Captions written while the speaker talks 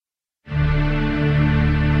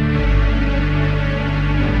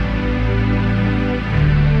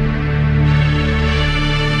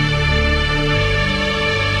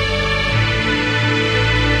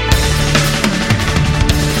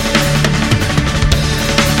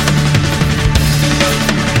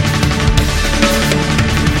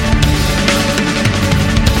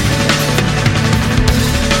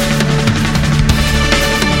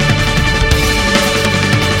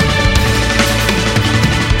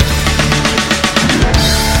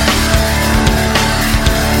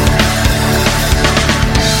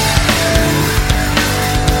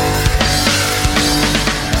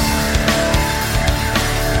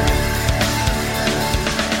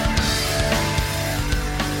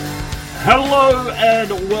Hello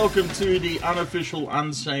and welcome to the unofficial,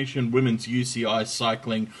 unsanctioned Women's UCI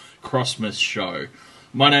Cycling Crossmas show.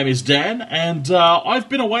 My name is Dan, and I've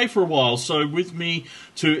been away for a while, so with me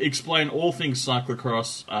to explain all things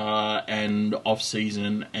cyclocross and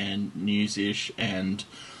off-season and news-ish and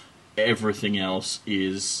everything else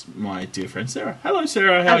is my dear friend Sarah. Hello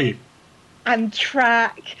Sarah, how are you? And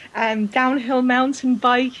track, and downhill mountain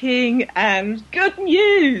biking, and good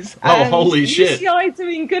news. Oh, and holy shit. UCI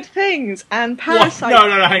doing good things, and What? parasite.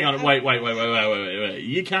 No, hang on. Wait.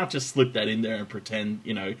 You can't just slip that in there and pretend,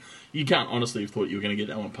 you can't honestly have thought you were going to get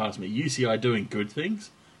that one past me. UCI doing good things?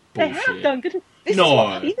 Bullshit. They have done good things. This No. Is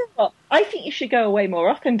what, you know what? I think you should go away more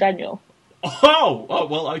often, Daniel. Oh,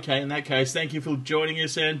 well, okay, in that case, thank you for joining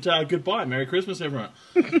us, and goodbye. Merry Christmas, everyone.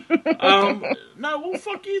 No, well,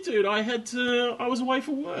 fuck you, dude. I was away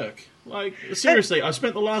for work. Like, seriously, I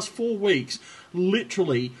spent the last 4 weeks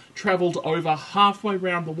literally travelled over halfway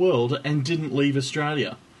around the world and didn't leave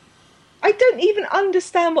Australia. I don't even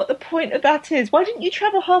understand what the point of that is. Why didn't you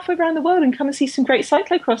travel halfway around the world and come and see some great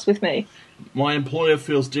cyclocross with me? My employer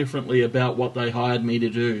feels differently about what they hired me to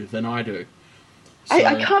do than I do. So,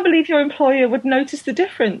 I can't believe your employer would notice the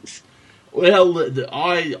difference. Well,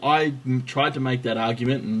 I tried to make that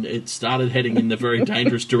argument, and it started heading in the very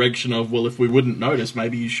dangerous direction of, well, if we wouldn't notice,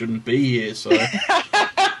 maybe you shouldn't be here. So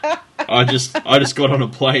I just got on a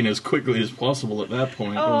plane as quickly as possible at that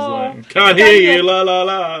point. I was like, can't hear you, la la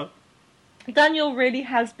la. Daniel really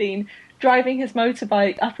has been driving his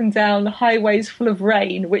motorbike up and down highways full of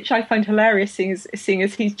rain, which I find hilarious, seeing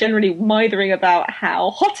as he's generally mithering about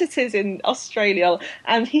how hot it is in Australia,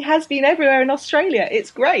 and he has been everywhere in Australia.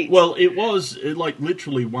 It's great. Well,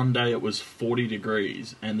 literally one day it was 40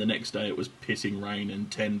 degrees, and the next day it was pissing rain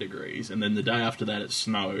and 10 degrees, and then the day after that it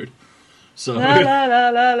snowed. So la, la, la,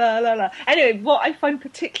 la, la, la, la. Anyway, what I find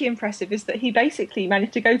particularly impressive is that he basically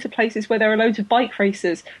managed to go to places where there are loads of bike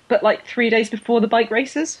races, but like 3 days before the bike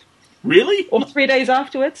races. Really? Or 3 days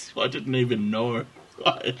afterwards. I didn't even know.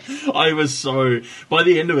 I was so... By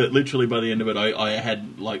the end of it, I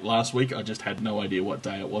had, like, last week, I just had no idea what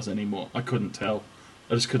day it was anymore. I couldn't tell.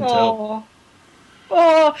 I just couldn't tell.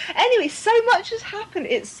 Oh, anyway, so much has happened.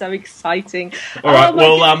 It's so exciting. All right,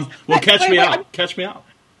 catch me up. Catch me up.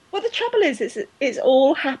 Well, the trouble is, it's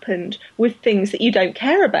all happened with things that you don't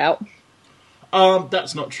care about.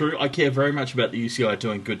 That's not true. I care very much about the UCI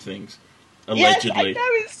doing good things. Allegedly. Yes, I know,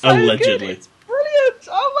 it's so Allegedly. good. It's brilliant.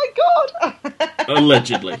 Oh, my God.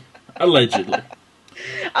 Allegedly.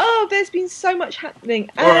 Oh, there's been so much happening.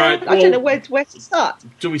 All right, I don't know where to start.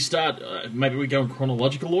 Do we start? Maybe we go in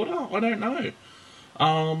chronological order? I don't know.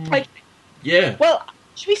 Okay. Yeah. Well,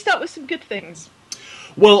 should we start with some good things?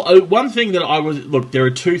 Well, one thing that look, there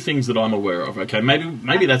are two things that I'm aware of, okay?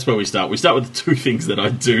 Maybe that's where we start. We start with the two things that I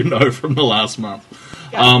do know from the last month.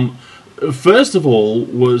 Yeah. First of all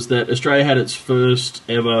was that Australia had its first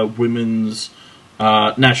ever women's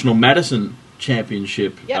National Madison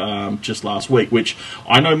Championship just last week, which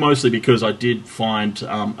I know mostly because I did find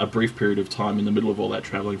a brief period of time in the middle of all that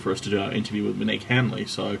travelling for us to do our interview with Monique Hanley.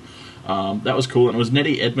 So that was cool. And it was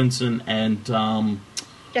Nettie Edmondson and...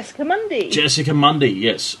 Jessica Mundy,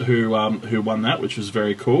 yes, who won that, which was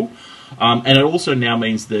very cool. And it also now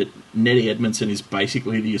means that Nettie Edmondson is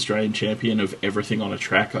basically the Australian champion of everything on a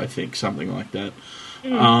track, I think, something like that.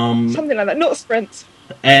 Something like that, not sprints.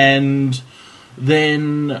 And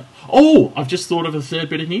then, I've just thought of a third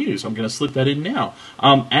bit of news. I'm going to slip that in now.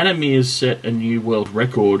 Anna Mears set a new world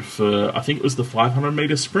record for, I think it was the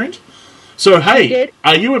 500-metre sprint. So, hey,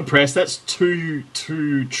 are you impressed? That's two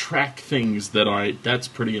track things that's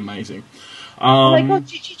pretty amazing. Oh my God,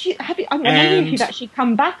 I'm wondering if you've actually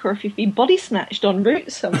come back or if you've been body snatched en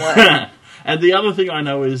route somewhere. And the other thing I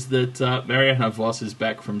know is that Marianne Vos is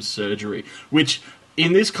back from surgery, which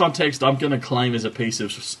in this context I'm going to claim as a piece of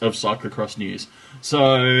cyclocross news.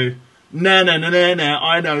 So,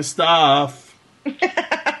 I know stuff.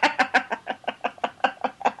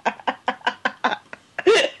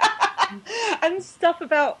 And stuff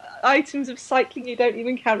about items of cycling you don't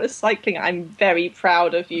even count as cycling. I'm very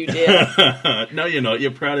proud of you, dear. No, you're not.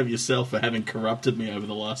 You're proud of yourself for having corrupted me over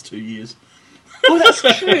the last 2 years. Oh, that's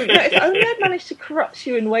true. No, if only I'd managed to corrupt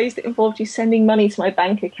you in ways that involved you sending money to my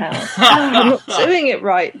bank account. I'm not doing it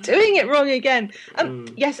right. Doing it wrong again.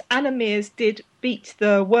 Yes, Anna Mears did beat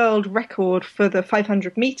the world record for the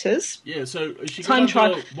 500 metres. Yeah, so she got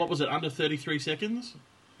under, what was it, under 33 seconds?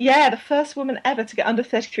 Yeah, the first woman ever to get under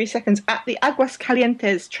 33 seconds at the Aguas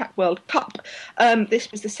Calientes Track World Cup.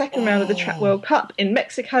 This was the second round of the Track World Cup in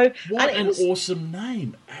Mexico. What an awesome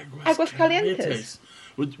name, Aguas Calientes.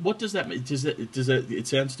 What does that mean? Does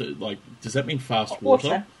that mean fast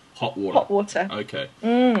water? Hot water. Hot water. Okay.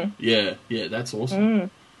 Mm. Yeah, that's awesome. Mm.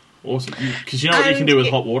 Awesome. Because you know what you can do with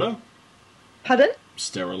hot water? Pardon?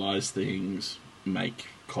 Sterilize things, make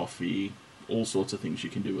coffee, all sorts of things you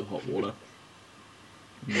can do with hot water.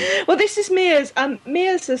 Well, this is Mia's.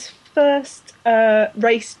 Mia's first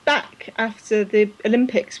race back after the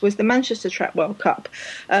Olympics was the Manchester Track World Cup.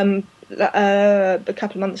 A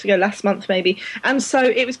couple of months ago, last month maybe, and so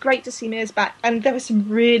it was great to see Mia's back, and there were some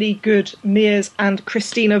really good Mia's and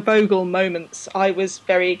Christina Vogel moments. I was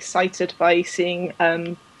very excited by seeing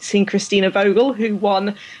Christina Vogel, who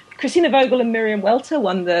won. Christina Vogel and Miriam Welter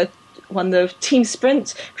won the team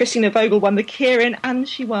sprint. Christina Vogel won the keirin, and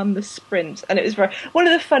she won the sprint. And it was one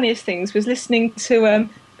of the funniest things was listening to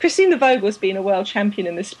Christina Vogel's been a world champion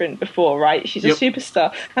in the sprint before, right? She's a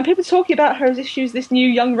superstar. And people talking about her as if she was this new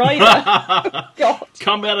young rider. God.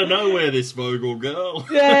 Come out of nowhere, this Vogel girl.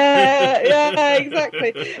 Yeah,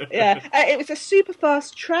 exactly. Yeah. It was a super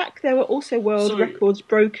fast track. There were also world records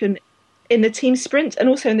broken in the team sprint and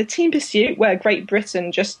also in the team pursuit, where Great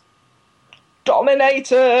Britain just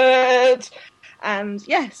dominated. And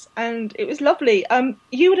yes, and it was lovely.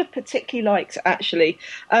 You would have particularly liked, actually,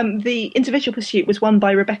 the individual pursuit was won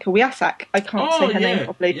by Rebecca Wiasak. I can't say her name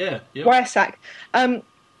properly. Wiasak.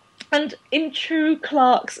 And in true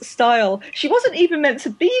Clark's style, she wasn't even meant to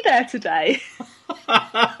be there today.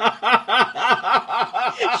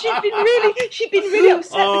 She'd been really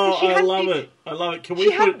upset because she had I love it.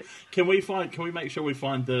 Can we make sure we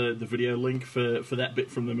find the video link for that bit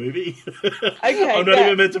from the movie? Okay. I'm not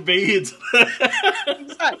even meant to be here today.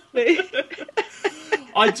 Exactly.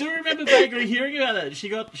 I do remember vaguely hearing about that. She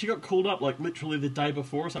got called up like literally the day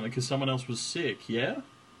before or something because someone else was sick. Yeah.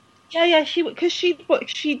 Yeah. Because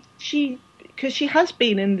she has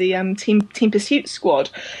been in the team pursuit squad,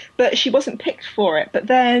 but she wasn't picked for it. But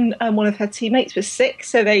then one of her teammates was sick,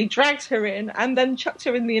 so they dragged her in and then chucked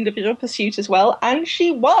her in the individual pursuit as well, and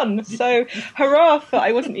she won. So hurrah for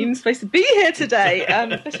I wasn't even supposed to be here today,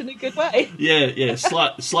 but in a good way. Yeah,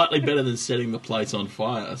 slightly better than setting the place on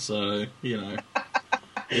fire. So you know.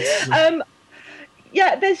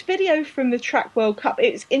 Yeah, there's video from the Track World Cup.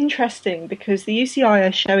 It's interesting because the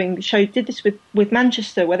UCI did this with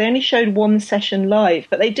Manchester, where they only showed one session live,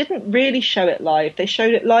 but they didn't really show it live. They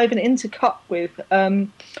showed it live and intercut with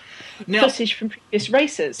footage from previous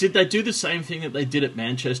races. Did they do the same thing that they did at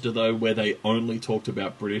Manchester, though, where they only talked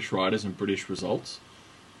about British riders and British results?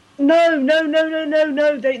 No.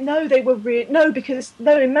 Because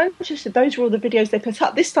in Manchester, those were all the videos they put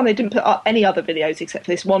up. This time they didn't put up any other videos except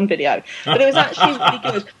for this one video. But it was actually really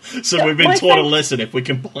good. So we've been taught a lesson. If we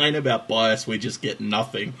complain about bias, we just get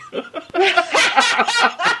nothing.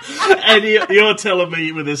 And you're telling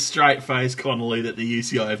me with a straight face, Connolly, that the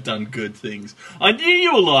UCI have done good things. I knew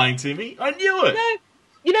you were lying to me. I knew it. No,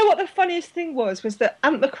 you know what the funniest thing was that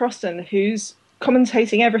Ant McCrossan, who's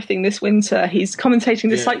commentating everything this winter. He's commentating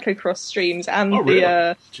the cyclocross streams and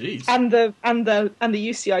the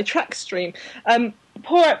UCI track stream.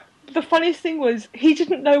 The funniest thing was he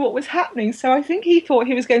didn't know what was happening, so I think he thought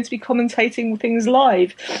he was going to be commentating things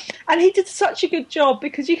live, and he did such a good job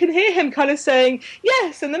because you can hear him kind of saying,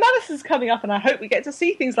 "Yes, and the marathon's coming up, and I hope we get to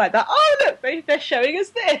see things like that. Oh, look, they're showing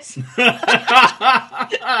us this." And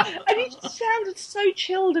he just sounded so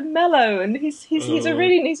chilled and mellow, and he's a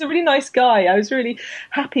really nice guy. I was really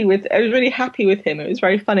happy with him. It was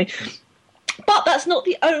very funny. But that's not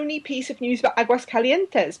the only piece of news about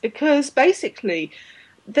Aguascalientes, because basically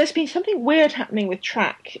there's been something weird happening with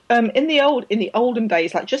track. In the olden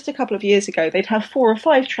days, like just a couple of years ago, they'd have 4 or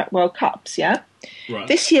 5 track World Cups. Yeah. Right.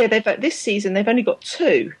 This season they've only got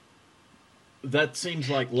 2. That seems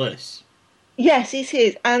like less. Yes, it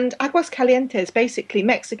is. And Aguascalientes, basically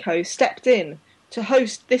Mexico, stepped in to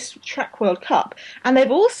host this Track World Cup, and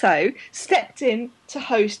they've also stepped in to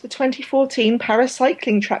host the 2014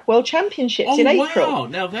 Paracycling Track World Championships in April. Wow,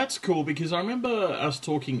 now that's cool, because I remember us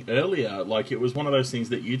talking earlier, like it was one of those things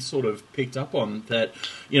that you'd sort of picked up on, that,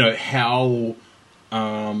 you know, how,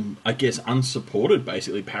 I guess, unsupported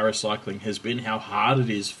basically paracycling has been, how hard it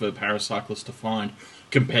is for paracyclists to find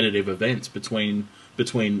competitive events between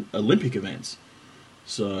Olympic events.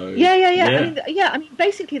 So I mean,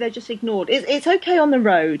 basically they're just ignored. It's okay on the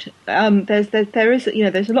road. There's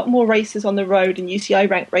a lot more races on the road and UCI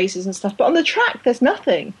ranked races and stuff, but on the track there's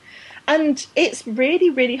nothing, and it's really,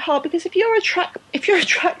 really hard, because if you're a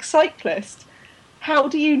track cyclist, how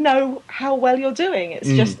do you know how well you're doing? It's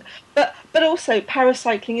just, but also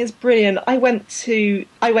paracycling is brilliant. I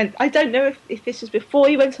don't know if this was before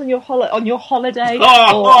you went on your holiday.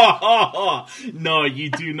 No, you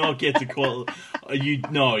do not get to call I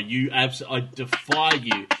defy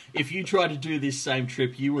you. If you tried to do this same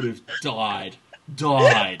trip, you would have died.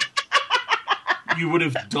 died. You would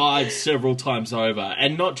have died several times over.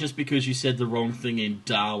 And not just because you said the wrong thing in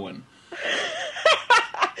Darwin.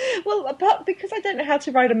 Well, but because I don't know how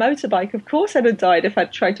to ride a motorbike, of course I'd have died if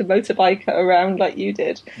I'd tried to motorbike around like you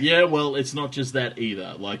did. Yeah, well, it's not just that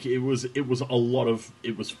either. Like, it was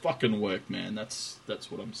fucking work, man. That's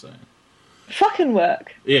what I'm saying. Fucking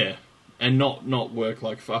work? Yeah. And not work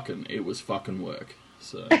like fucking. It was fucking work.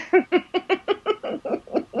 So.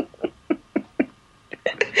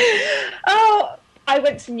 Oh, I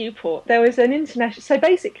went to Newport. There was an international... So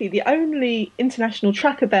basically, the only international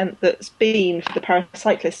track event that's been for the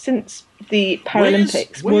paracyclists since the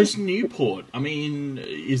Paralympics Where's Newport? I mean,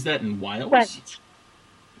 is that in Wales? Gwent.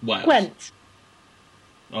 Wales. Gwent.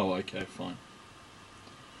 Oh, okay, fine.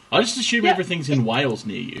 I just assume everything's in Wales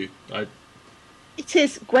near you. It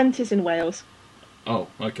is. Gwent is in Wales. Oh,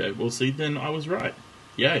 okay. Well, see, then I was right.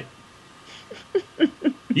 Yay.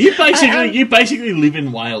 You basically live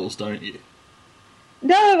in Wales, don't you?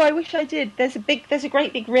 No, I wish I did. There's a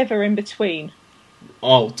great big river in between.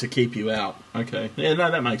 Oh, to keep you out. Okay. Yeah, no,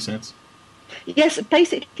 that makes sense. Yes,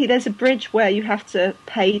 basically there's a bridge where you have to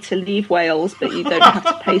pay to leave Wales, but you don't have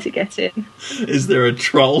to pay to get in. Is there a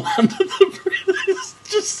troll under the bridge? This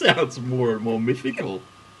just sounds more and more mythical.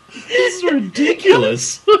 This is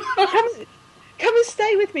ridiculous. Come and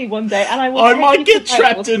stay with me one day, and I will. I might get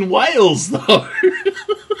trapped in Wales, though.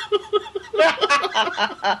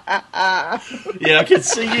 Yeah, I can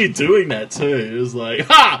see you doing that too. It was like,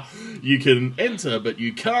 ha! You can enter, but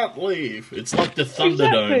you can't leave. It's like the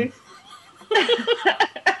Thunderdome.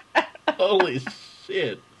 Exactly. Holy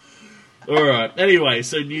shit! All right. Anyway,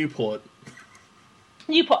 so Newport.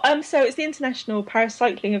 So it's the international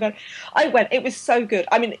paracycling event. I went. It was so good.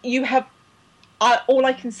 I mean, you have. All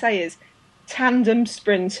I can say is tandem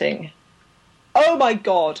sprinting. Oh my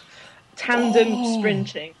god, tandem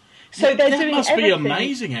sprinting. So they're doing must everything. Be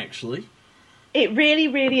amazing, actually. It really,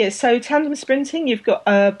 really is. So tandem sprinting, you've got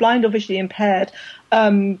a blind or visually impaired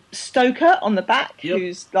stoker on the back,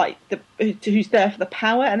 who's like who's there for the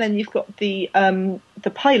power, and then you've got the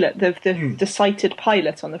pilot, the sighted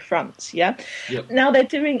pilot on the front. Yeah. Yep. Now they're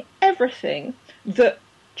doing everything that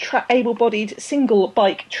able-bodied single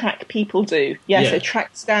bike track people do. So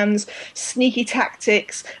track stands, sneaky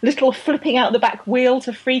tactics, little flipping out the back wheel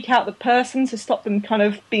to freak out the person to stop them kind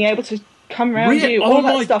of being able to come around you. All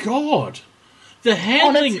that stuff. Oh my god! The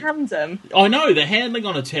handling on a tandem. I know the handling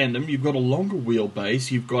on a tandem. You've got a longer wheelbase.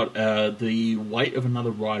 You've got the weight of another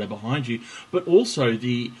rider behind you, but also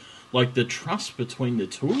the trust between the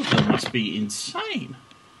two of them must be insane.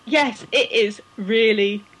 Yes, it is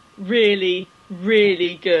really, really,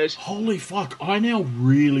 really good. Holy fuck! I now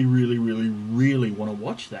really, really, really, really want to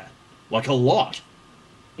watch that. Like a lot.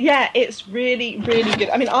 Yeah, it's really, really good.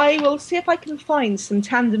 I mean, I will see if I can find some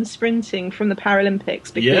tandem sprinting from the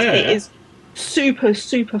Paralympics because it is super,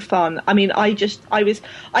 super fun. I mean,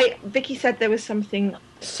 Vicky said there was something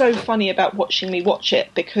so funny about watching me watch it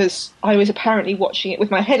because I was apparently watching it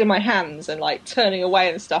with my head in my hands and like turning away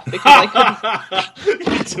and stuff because I couldn't.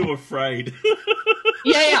 You're too afraid.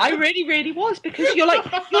 Yeah, I really, really was because you're like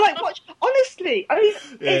watch. Honestly, I mean,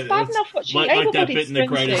 it's bad enough watching like that bit sprinting. in The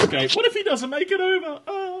Great Escape. What if he doesn't make it over?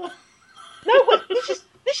 No, but this is.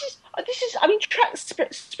 I mean, track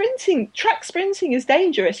sprinting is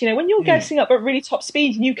dangerous. You know, when you're gassing up at really top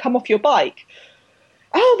speed and you come off your bike.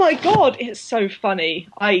 Oh my god, it's so funny.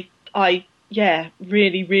 Really,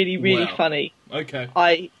 really, really funny. Okay.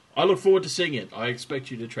 I look forward to seeing it. I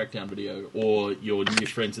expect you to track down video or your new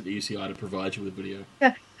friends at the UCI to provide you with video.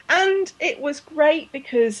 Yeah. And it was great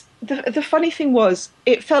because the funny thing was,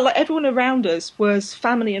 it felt like everyone around us was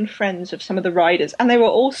family and friends of some of the riders, and they were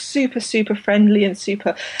all super, super friendly and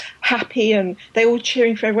super happy, and they were all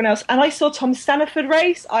cheering for everyone else. And I saw Tom Staniford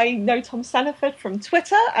race. I know Tom Staniford from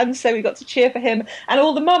Twitter, and so we got to cheer for him. And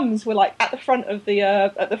all the mums were like at the front of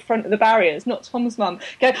the barriers, not Tom's mum,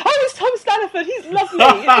 going, "Oh, it's Tom Staniford. He's lovely.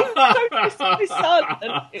 He's so nice to my son."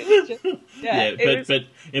 And it was just, but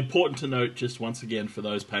important to note, just once again, for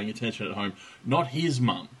those paying attention at home, not his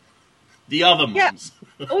mum, the other mums.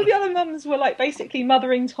 Yeah, all the other mums were like basically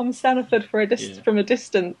mothering Tom Staniford from a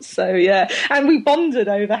distance. So yeah, and we bonded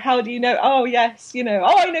over how do you know? Oh yes, you know.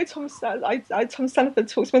 Oh, I know Tom. Tom Staniford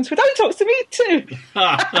talks to me on Twitter. Oh, he talks to me too.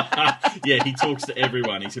 Yeah, he talks to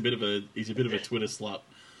everyone. He's a bit of a Twitter slut.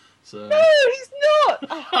 So no, he's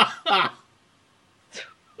not.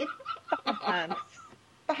 Oh, man.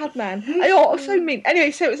 Bad man. I also mean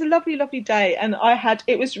anyway, so it was a lovely, lovely day, and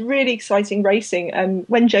it was really exciting racing. And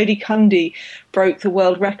when Jodie Cundy broke the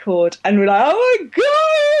world record, and we're like, "Oh my god,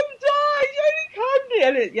 I'm dying, Jodie Cundy!"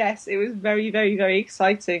 And yes, it was very, very, very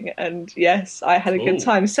exciting. And yes, I had a good Cool.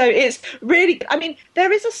 time. So it's really, I mean,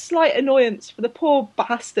 there is a slight annoyance for the poor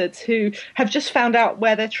bastards who have just found out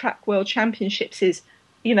where their track world championships is,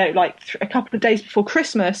 like a couple of days before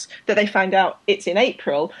Christmas, that they found out it's in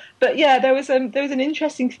April. But yeah, there was an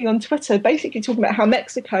interesting thing on Twitter basically talking about how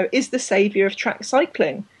Mexico is the savior of track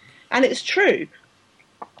cycling. And it's true.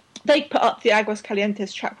 They put up the Aguas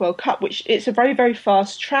Calientes Track World Cup, which it's a very, very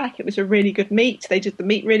fast track. It was a really good meet. They did the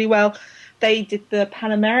meet really well. They did the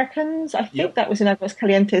Pan Americans. I think that was in Aguas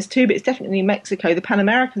Calientes too, but it's definitely in Mexico. The Pan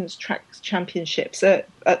Americans Track Championships at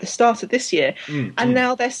the start of this year, and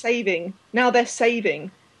now they're saving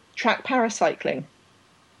track paracycling,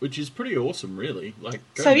 which is pretty awesome, really. Like,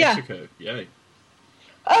 so Mexico, yay.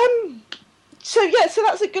 So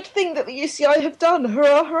that's a good thing that the UCI have done.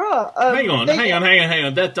 Hurrah, hurrah! Hang on.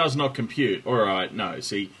 That does not compute. All right, no.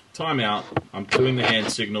 See, time out. I'm doing the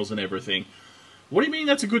hand signals and everything. What do you mean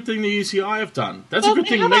that's a good thing the UCI have done? That's a good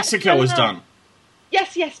thing Mexico has done.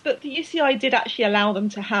 Yes, but the UCI did actually allow them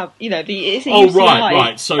to have, it's a Oh, UCI.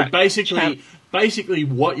 right. So basically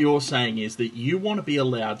what you're saying is that you want to be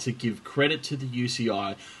allowed to give credit to the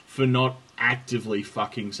UCI for not actively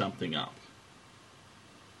fucking something up.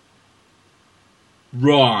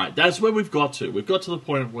 Right, that's where we've got to. We've got to the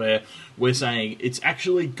point where we're saying it's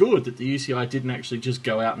actually good that the UCI didn't actually just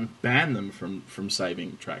go out and ban them from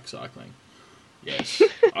saving track cycling. Yes.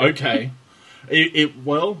 Okay.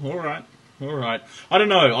 Well, all right. I don't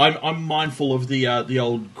know. I'm mindful of the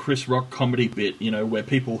old Chris Rock comedy bit, where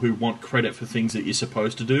people who want credit for things that you're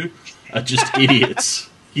supposed to do are just idiots.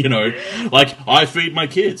 Like I feed my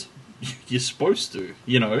kids. You're supposed to,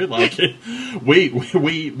 like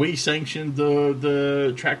we sanctioned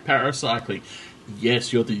the track paracycling.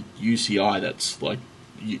 Yes, you're the UCI. That's like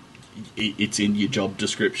it's in your job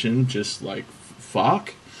description. Just like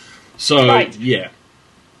fuck. So right. Yeah.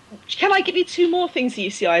 Can I give you two more things the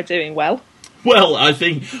UCI are doing well? Well, I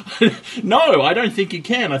think no, I don't think you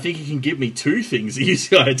can. I think you can give me two things the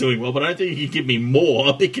UCI are doing well, but I don't think you can give me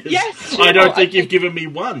more because sure. I don't think you've given me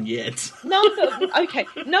one yet.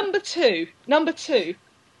 Number two.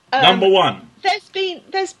 Number one.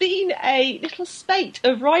 There's been a little spate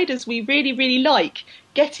of riders we really, really like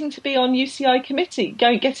getting to be on UCI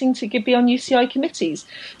be on UCI committees.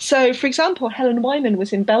 So, for example, Helen Wyman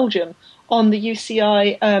was in Belgium on the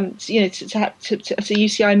UCI, to a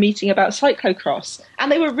UCI meeting about cyclocross, and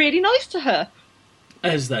they were really nice to her.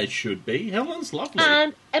 As they should be. Helen's lovely.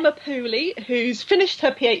 And Emma Pooley, who's finished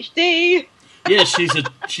her PhD. Yeah,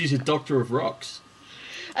 she's a doctor of rocks.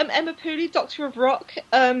 Emma Pooley, Doctor of Rock,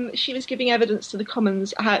 she was giving evidence to the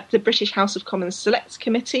Commons, the British House of Commons Select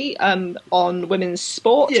Committee on women's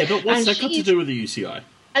sport. Yeah, but what's that got to do with the UCI?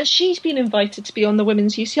 And she's been invited to be on the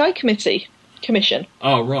Women's UCI Commission.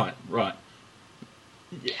 Oh, right.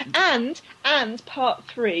 And part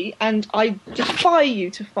three, and I defy you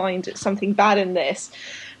to find something bad in this.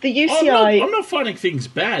 The UCI... I'm not finding things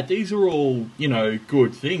bad. These are all,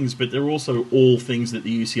 good things, but they're also all things that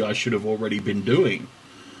the UCI should have already been doing.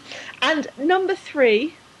 And number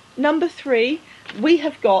three, we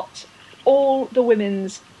have got all the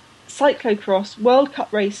women's cyclocross World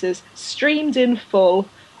Cup races streamed in full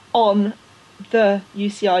on the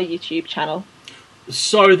UCI YouTube channel.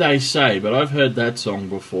 So they say, but I've heard that song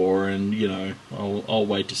before, and, I'll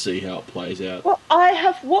wait to see how it plays out. Well, I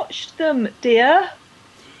have watched them, dear.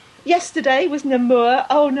 Yesterday was Namur.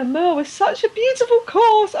 Oh, Namur was such a beautiful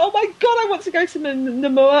course. Oh my God, I want to go to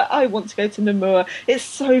Namur. It's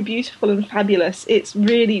so beautiful and fabulous. It's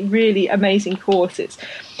really, really amazing course. It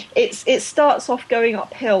starts off going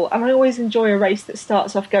uphill, and I always enjoy a race that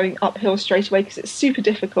starts off going uphill straight away because it's super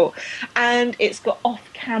difficult, and it's got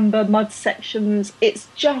off-camber mud sections. It's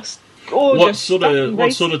just gorgeous.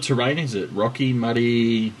 What sort of terrain is it? Rocky,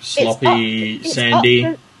 muddy, sloppy,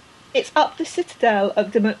 sandy? It's up the citadel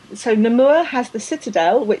of the. So Namur has the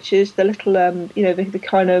citadel, which is the little, the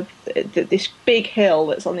kind of this big hill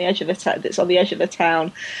that's on the edge of the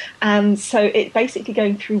town, and so it's basically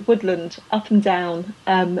going through woodland up and down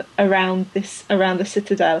around the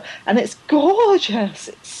citadel, and it's gorgeous.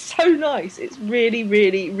 It's so nice. It's really,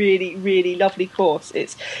 really, really, really lovely course.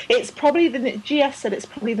 It's probably GS said it's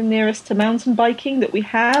probably the nearest to mountain biking that we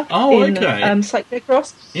have in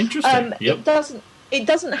cyclocross. Interesting. Yep. It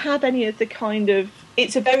doesn't have any of the kind of.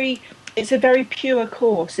 It's a very pure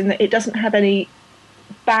course in that it doesn't have any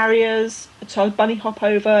barriers to bunny hop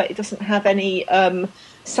over. It doesn't have any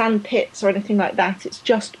sand pits or anything like that. It's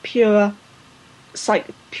just pure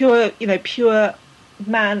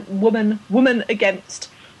woman against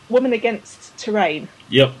terrain.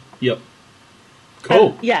 Yep.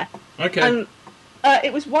 Cool. Yeah. Okay.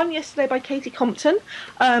 It was won yesterday by Katie Compton,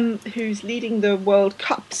 who's leading the World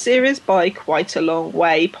Cup series by quite a long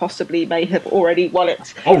way, possibly may have already won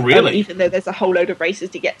it. Oh, really? Even though there's a whole load of races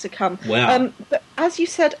to get to come. Wow. But as you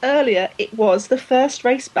said earlier, it was the first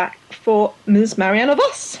race back for Ms. Marianne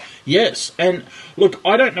Vos. Yes, and look,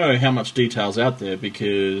 I don't know how much detail's out there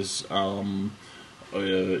because,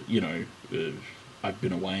 I've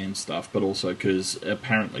been away and stuff, but also because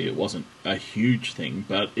apparently it wasn't a huge thing,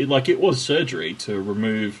 but it was surgery to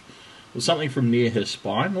remove something from near her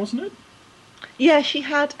spine, wasn't it? Yeah, she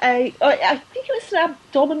had I think it was an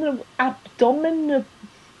abdominal.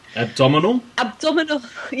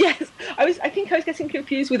 Yes, I think I was getting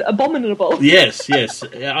confused with abominable. Yes.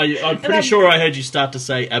 I'm pretty sure I heard you start to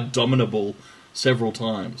say abdominable several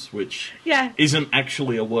times, which isn't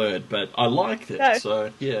actually a word, but I liked it. No.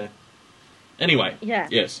 So yeah. Anyway,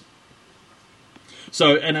 yes.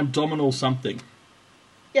 So, an abdominal something.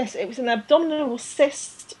 Yes, it was an abdominal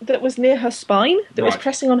cyst that was near her spine, that was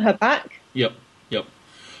pressing on her back. Yep.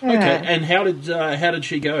 Okay, and how did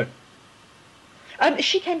she go?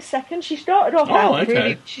 She came second. She started off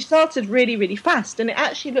she started really, really fast, and it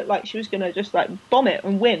actually looked like she was going to just bomb it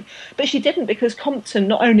and win. But she didn't, because Compton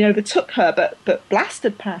not only overtook her, but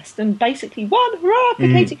blasted past and basically won. Hurrah for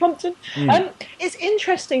Katie Compton. It's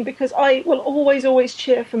interesting because I will always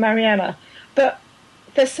cheer for Mariana, but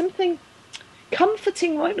there's something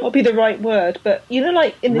comforting might not be the right word, but in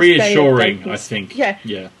this reassuring, day of I think. Yeah.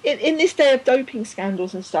 In this day of doping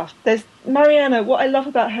scandals and stuff, there's Mariana. What I love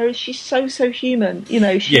about her is she's so human.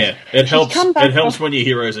 It helps. It helps when your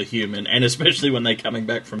heroes are human, and especially when they're coming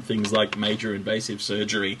back from things like major invasive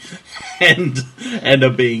surgery, and are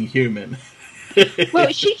being human.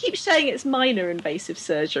 Well, she keeps saying it's minor invasive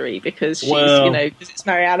surgery because she's, because it's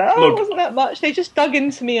Mariana. It wasn't that much. They just dug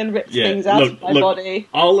into me and ripped things out of my body.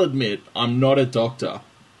 I'll admit, I'm not a doctor,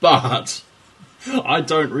 but I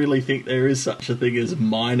don't really think there is such a thing as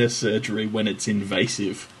minor surgery when it's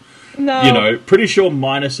invasive. No. Pretty sure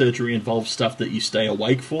minor surgery involves stuff that you stay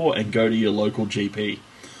awake for and go to your local GP.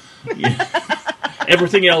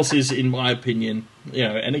 Everything else is, in my opinion,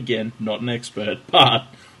 and again, not an expert, but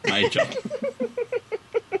major.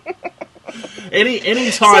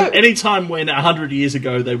 Anytime when 100 years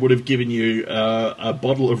ago they would have given you a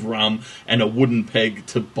bottle of rum and a wooden peg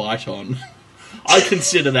to bite on, I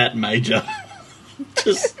consider that major.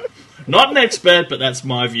 Just not an expert, but that's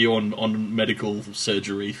my view on medical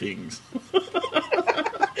surgery things.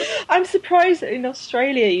 I'm surprised that in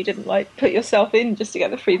Australia you didn't put yourself in just to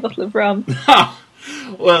get the free bottle of rum.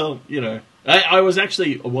 Well, I was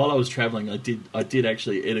actually, while I was travelling, I did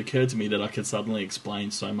actually, it occurred to me that I could suddenly explain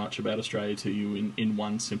so much about Australia to you in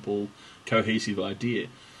one simple, cohesive idea,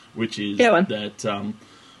 which is that,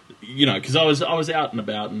 because I was out and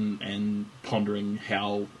about and pondering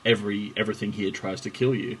how everything here tries to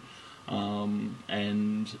kill you,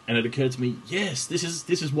 and it occurred to me, yes, this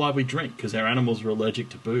is why we drink, because our animals are allergic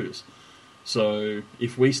to booze. So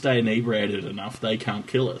if we stay inebriated enough, they can't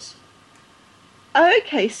kill us.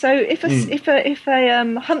 Okay, so if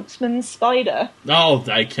a huntsman spider... Oh,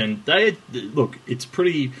 they look, it's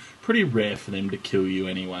pretty rare for them to kill you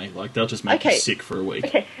anyway. They'll just make you sick for a week.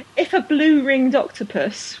 Okay, if a blue-ringed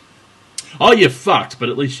octopus... Oh, you're fucked, but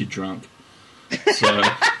at least you're drunk. So...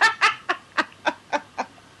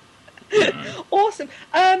 Awesome.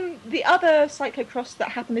 The other cyclocross that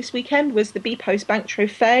happened this weekend was the B-Post Bank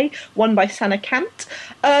Trophy, won by Sana Kant.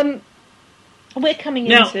 We're coming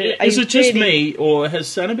into... Is it just me, or has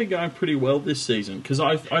Sana been going pretty well this season? Because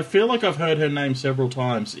I feel like I've heard her name several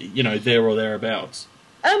times, there or thereabouts.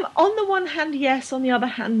 On the one hand, yes. On the other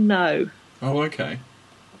hand, no. Oh, okay.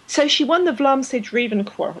 So she won the Vlaamse Dreven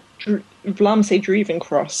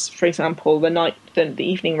Cross, for example, the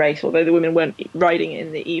evening race, although the women weren't riding it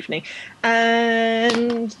in the evening.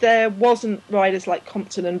 And there wasn't riders like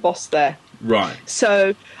Compton and Boss there. Right.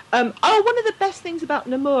 So... one of the best things about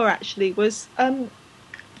Namur actually was,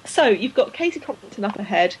 so you've got Katie Compton up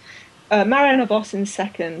ahead, Mariana Vos in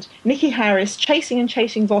second, Nikki Harris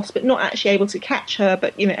chasing Vos, but not actually able to catch her,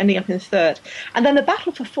 but ending up in third. And then the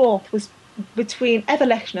battle for fourth was between Eva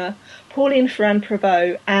Lechner, Pauline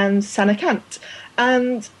Ferrand-Prévot, and Sana Kant.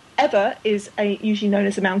 And Eva is usually known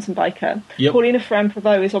as a mountain biker. Yep. Pauline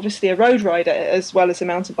Ferrand-Prévot is obviously a road rider as well as a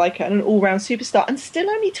mountain biker and an all-round superstar, and still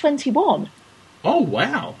only 21. Oh,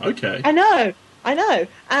 wow. Okay. I know.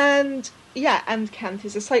 And Kant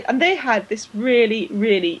is a cyclist. And they had this really,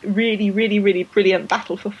 really, really, really, really brilliant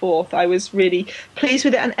battle for fourth. I was really pleased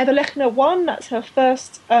with it. And Eva Lechner won. That's her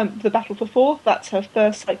first, the battle for fourth. That's her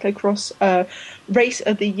first cyclocross race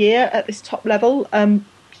of the year at this top level.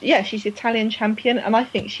 She's Italian champion. And I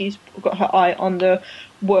think she's got her eye on the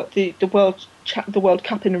world the World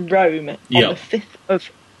Cup in Rome on the 5th of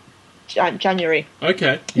January.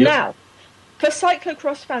 Okay. Yep. Now, for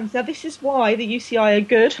cyclocross fans, now this is why the UCI are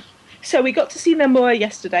good. So we got to see Namur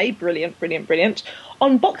yesterday. Brilliant, brilliant, brilliant.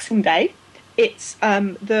 On Boxing Day, it's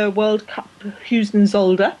the World Cup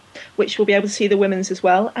Housden-Zolder, which we'll be able to see the women's as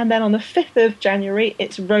well. And then on the 5th of January,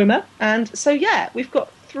 it's Roma. And so, yeah, we've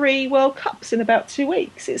got 3 World Cups in about 2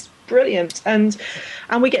 weeks. It's brilliant. And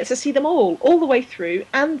we get to see them all the way through.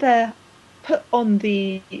 And they're put on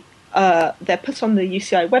the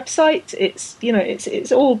UCI website.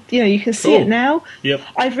 It's all, you can see it now. Yep.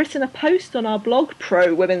 I've written a post on our blog,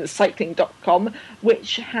 WomensCycling2013,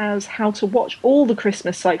 which has how to watch all the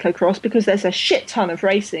Christmas cyclocross, because there's a shit ton of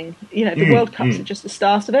racing. The World Cups are just the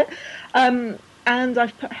start of it. And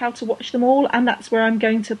I've put how to watch them all, and that's where I'm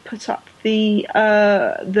going to put up the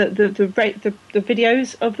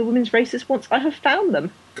videos of the women's races once I have found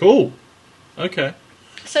them. Cool. Okay.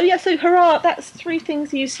 So hurrah, that's 3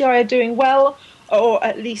 things the UCI are doing well, or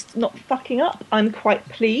at least not fucking up. I'm quite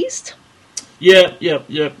pleased. Yeah.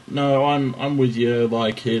 No, I'm with you.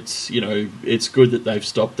 Like, it's good that they've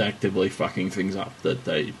stopped actively fucking things up that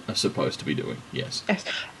they are supposed to be doing. Yes. Yes.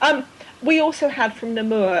 We also had from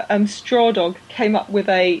Namur, Straw Dog came up with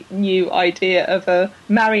a new idea of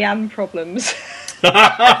Marianne problems.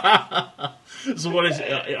 So what is?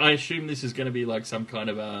 I assume this is going to be like some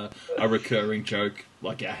kind of a recurring joke,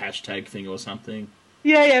 like a hashtag thing or something.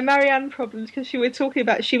 Yeah, Marianne problems, because she was talking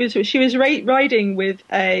about she was riding with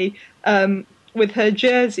with her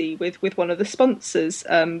jersey with one of the sponsors.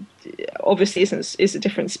 Obviously, is a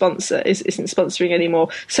different sponsor, isn't sponsoring anymore.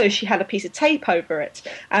 So she had a piece of tape over it,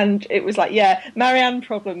 and it was like, Marianne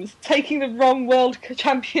problems, taking the wrong world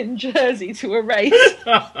champion jersey to a race.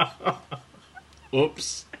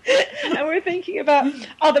 Oops. And we're thinking about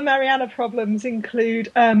other Mariana problems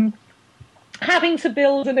include having to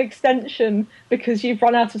build an extension because you've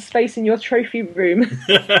run out of space in your trophy room.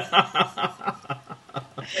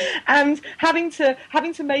 And having to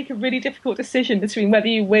make a really difficult decision between whether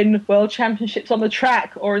you win world championships on the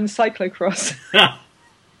track or in cyclocross.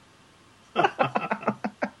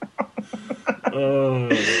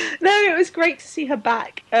 No, it was great to see her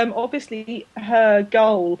back. Obviously, her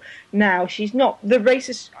goal now, she's not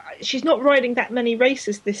riding that many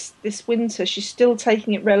races this winter. She's still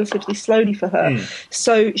taking it relatively slowly for her.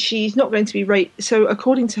 So she's not going to be so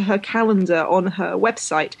according to her calendar on her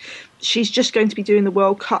website, she's just going to be doing the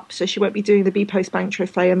World Cup, so she won't be doing the B Post Bank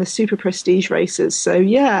Trophy and the Super Prestige races. So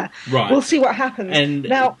we'll see what happens. And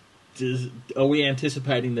now, are we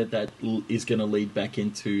anticipating that is going to lead back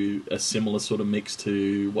into a similar sort of mix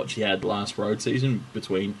to what she had last road season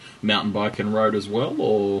between mountain bike and road as well,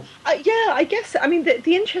 or? I guess. I mean,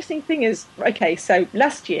 the interesting thing is, okay, so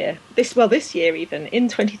this year even, in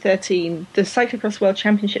 2013, the Cyclocross World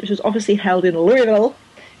Championships was obviously held in Louisville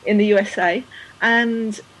in the USA,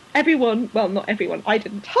 and everyone, well, not everyone, I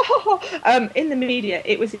didn't, in the media,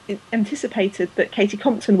 it was anticipated that Katie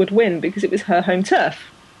Compton would win because it was her home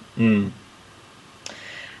turf.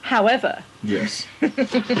 However, yes. But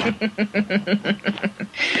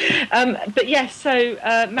yes, so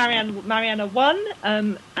Mariana won,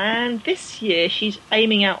 and this year she's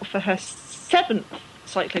aiming out for her 7th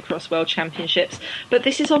Cyclocross World Championships, but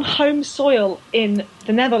this is on home soil in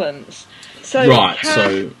the Netherlands. So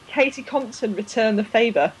can Katie Compton return the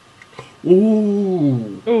favour?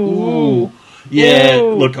 Ooh. Yeah,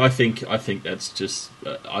 ooh. Look, I think that's just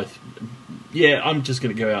I'm just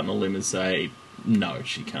going to go out on a limb and say no,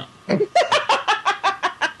 she can't.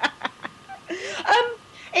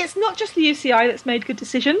 It's not just the UCI that's made good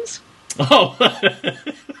decisions. Oh,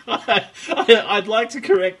 I'd like to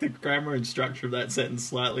correct the grammar and structure of that sentence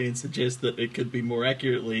slightly and suggest that it could be more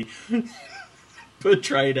accurately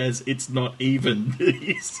portrayed as it's not even the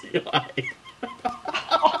UCI.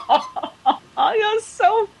 Oh, you're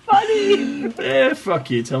so funny. Yeah,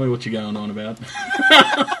 fuck you. Tell me what you're going on about.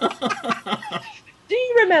 Do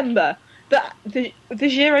you remember the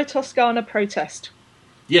Giro Toscana protest?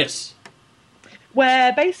 Yes.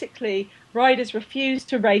 Where basically riders refused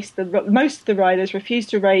to race, most of the riders refused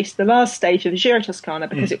to race the last stage of the Giro Toscana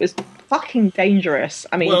because it was fucking dangerous.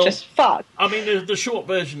 I mean, just fuck. I mean, the short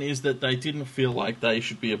version is that they didn't feel like they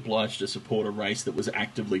should be obliged to support a race that was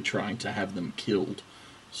actively trying to have them killed.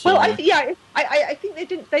 So, well, I think they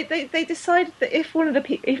didn't. They decided that if one of the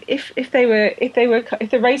if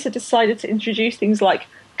the racer decided to introduce things like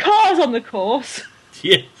cars on the course,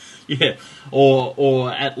 yeah,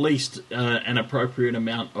 or at least an appropriate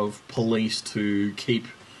amount of police to keep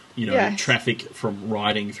traffic from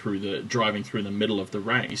driving through the middle of the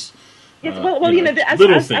race. Yes, well, you know, as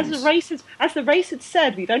the race had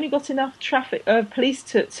said, we've only got enough traffic police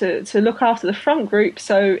to look after the front group.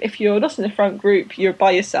 So if you're not in the front group, you're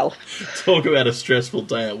by yourself. Talk about a stressful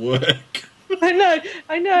day at work. I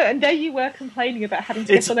know, and there you were complaining about having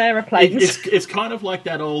to get on aeroplanes. It's kind of like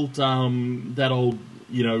that old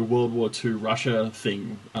World War II Russia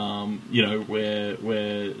thing,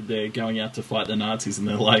 where they're going out to fight the Nazis and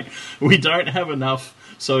they're like, we don't have enough,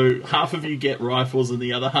 so half of you get rifles and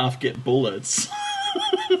the other half get bullets.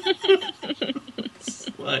 It's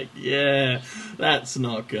like, yeah, that's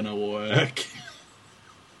not gonna work.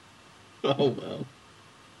 Oh well.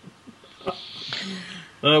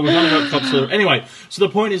 We've only got cops for... Anyway, so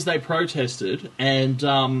the point is they protested, and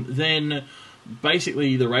then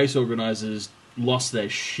basically the race organisers lost their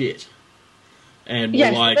shit. And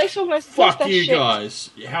were like, fuck you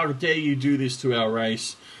guys, how dare you do this to our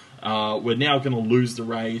race? We're now going to lose the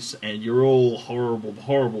race, and you're all horrible,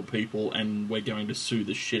 horrible people, and we're going to sue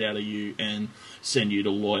the shit out of you and send you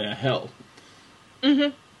to lawyer hell.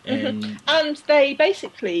 Mm-hmm. And they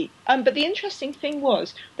basically, but the interesting thing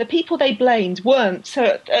was the people they blamed weren't.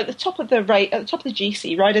 So at the top of the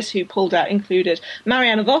GC, riders who pulled out included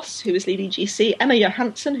Marianne Vos, who was leading GC, Emma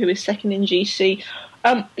Johansson, who was second in GC.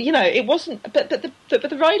 It wasn't. But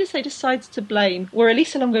the riders they decided to blame were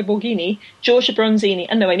Elisa Longo Borghini, Giorgia Bronzini,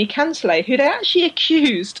 and Noemi Cancelet, who they actually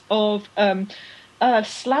accused of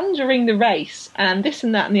slandering the race and this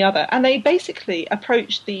and that and the other. And they basically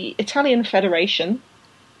approached the Italian Federation.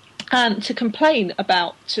 To complain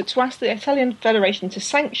to ask the Italian Federation to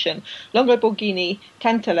sanction Longo Borghini,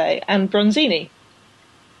 Cancelet, and Bronzini.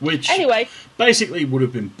 Which basically would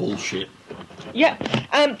have been bullshit. Yeah,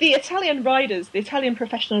 the Italian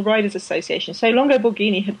Professional Riders Association. So Longo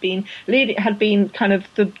Borghini had been kind of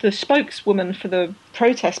the spokeswoman for the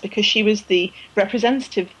protest because she was the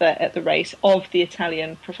representative there at the race of the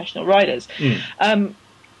Italian professional riders. I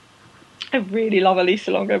really love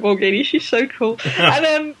Elisa Longo Borghini. She's so cool.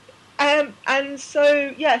 And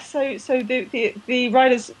so the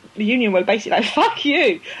riders' union were basically like, fuck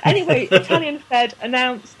you. Anyway, Italian Fed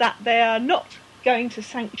announced that they are not going to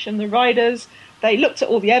sanction the riders. They looked at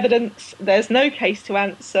all the evidence. There's no case to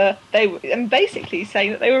answer. And basically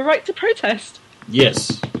saying that they were right to protest.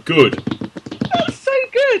 Yes, good. That's so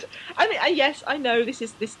good. I mean, yes, I know this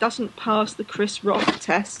doesn't pass the Chris Rock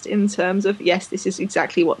test in terms of, yes, this is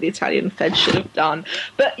exactly what the Italian Fed should have done.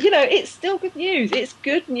 But, it's still good news. It's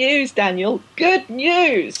good news, Daniel. Good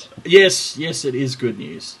news. Yes, it is good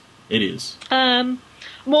news. It is.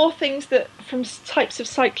 More things that from types of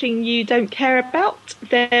cycling you don't care about.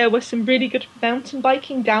 There were some really good mountain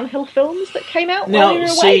biking downhill films that came out while you were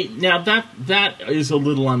away. Now that is a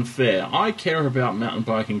little unfair. I care about mountain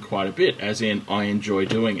biking quite a bit, as in I enjoy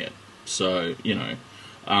doing it. So,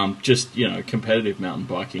 competitive mountain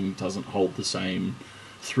biking doesn't hold the same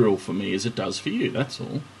thrill for me as it does for you, that's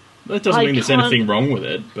all. That doesn't mean there's anything wrong with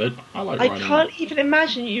it, but I like riding. I can't even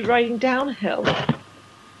imagine you riding downhill.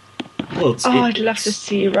 Well, I'd love to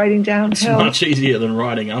see you riding downhill. It's much easier than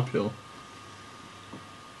riding uphill.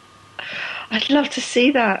 I'd love to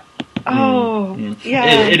see that.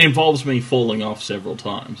 Yeah. It involves me falling off several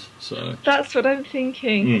times, so... That's what I'm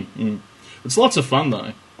thinking. It's lots of fun,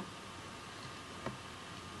 though.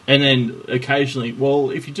 And then occasionally, well,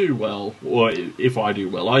 if you do well, or if I do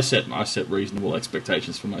well, I set reasonable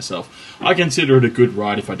expectations for myself. I consider it a good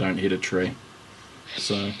ride if I don't hit a tree.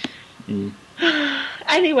 So...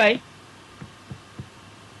 Anyway.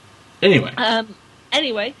 You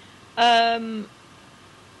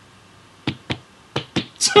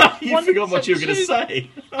forgot what you were going to say.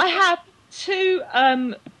 I have two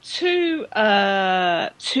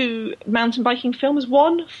mountain biking films.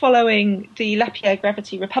 One following the Lapierre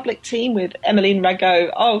Gravity Republic team with Emmeline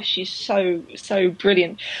Ragot. Oh, she's so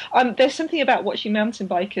brilliant. There's something about watching French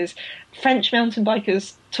mountain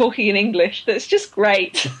bikers talking in English that's just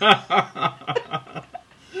great.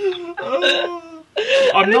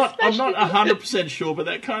 I'm not 100% sure, but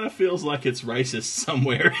that kind of feels like it's racist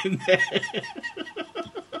somewhere in there.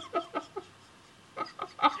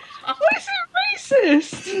 Why is it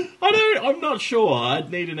racist? I'm not sure.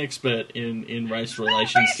 I'd need an expert in race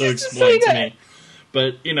relations to explain to me.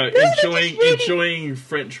 But enjoying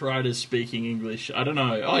French riders speaking English, I don't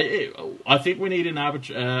know. I think we need an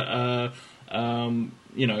an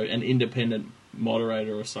independent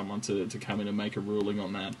moderator or someone to come in and make a ruling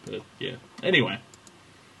on that. But yeah, anyway.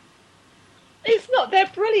 It's not, they're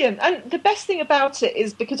brilliant. And the best thing about it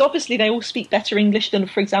is because obviously they all speak better English than,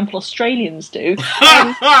 for example, Australians do.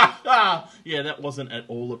 Yeah, that wasn't at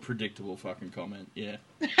all a predictable fucking comment, yeah.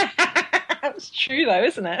 That's true, though,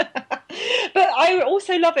 isn't it? But I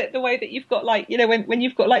also love it the way that you've got, like, when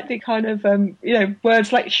you've got, like, the kind of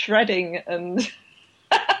words like shredding and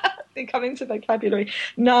they come into vocabulary.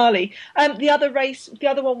 Gnarly. The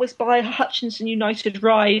other one was by Hutchinson United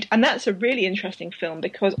Ride, and that's a really interesting film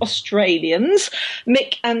because Australians,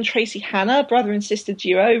 Mick and Tracy Hannah, brother and sister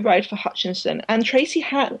duo, ride for Hutchinson, and Tracy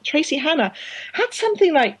Hannah had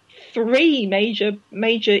something like 3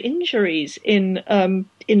 major injuries in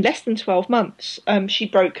less than 12 months. She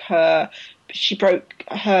broke her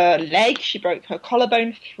leg, she broke her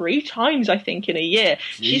collarbone 3 times, I think, in a year.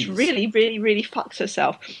 Jeez. She's really, really, really fucked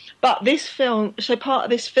herself. But this film, so part of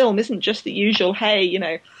this film isn't just the usual,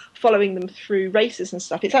 hey, following them through races and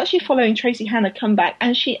stuff. It's actually following Tracy Hannah come back,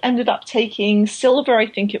 and she ended up taking silver, I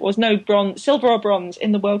think it was, silver or bronze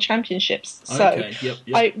in the World Championships. So okay. Yep.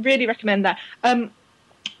 I really recommend that.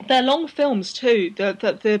 They're long films too.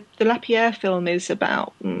 The Lapierre film is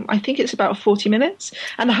about, I think it's about 40 minutes,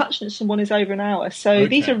 and the Hutchinson one is over an hour. So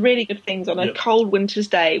these are really good things on a cold winter's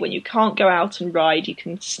day when you can't go out and ride. You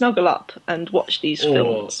can snuggle up and watch these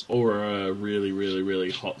films. Or a really, really, really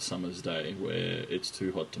hot summer's day where it's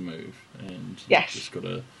too hot to move, and you've just got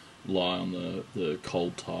to lie on the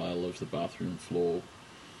cold tile of the bathroom floor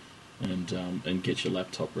and get your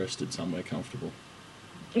laptop rested somewhere comfortable.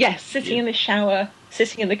 Yes, sitting in the shower,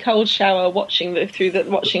 sitting in the cold shower, watching off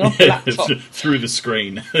the laptop. Through the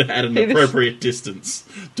screen at an appropriate distance.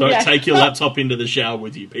 Don't take your laptop into the shower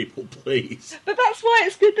with you, people, please. But that's why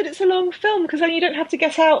it's good that it's a long film, because then you don't have to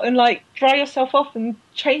get out and, like, dry yourself off and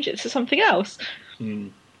change it to something else.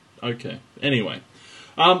 Okay. Anyway,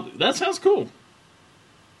 that sounds cool.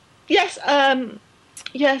 Yes,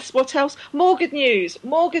 yes, what else? More good news.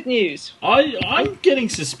 I'm getting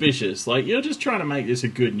suspicious. Like, you're just trying to make this a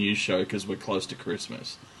good news show because we're close to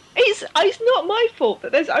Christmas. It's not my fault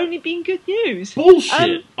that there's only been good news.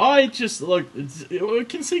 Bullshit. I just, I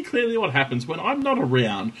can see clearly what happens when I'm not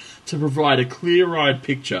around to provide a clear-eyed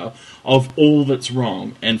picture of all that's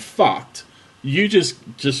wrong and fucked. You just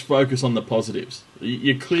focus on the positives.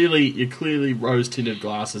 You're clearly rose-tinted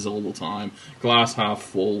glasses all the time, glass half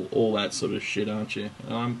full, all that sort of shit, aren't you?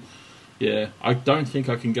 I don't think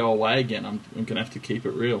I can go away again. I'm going to have to keep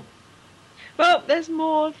it real. Well, there's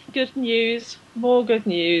more good news.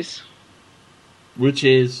 Which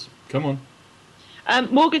is, come on.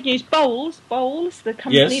 More good news. Bowls, the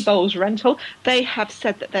company, yes. Bowls Rental, they have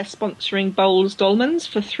said that they're sponsoring Bowls Dolmans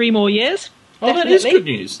for 3 more years. Oh, definitely. That is good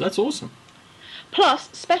news. That's awesome. Plus,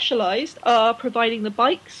 Specialized are providing the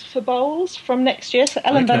bikes for Bowls from next year, so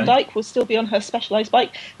Ellen Van Dyke will still be on her Specialized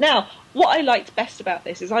bike. Now, what I liked best about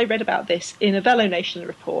this is I read about this in a Velo Nation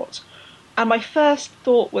report, and my first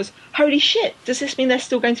thought was, holy shit, does this mean they're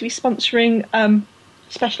still going to be sponsoring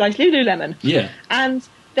Specialized Lululemon? Yeah. And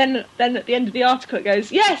then at the end of the article it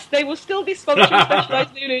goes, yes, they will still be sponsoring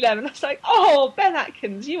Specialized Lululemon. I was like, oh, Ben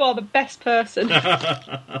Atkins, you are the best person.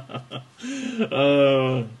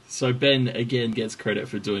 So Ben again gets credit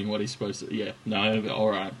for doing what he's supposed to. Yeah, no, all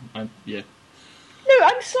right, yeah. No,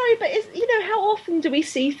 I'm sorry, but how often do we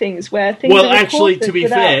see things where things? Well, are actually, to be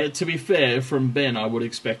without... fair, from Ben, I would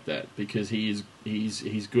expect that because he's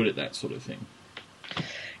good at that sort of thing.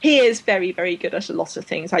 He is very, very good at a lot of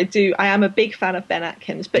things. I am a big fan of Ben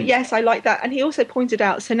Atkins. But yes, I like that. And he also pointed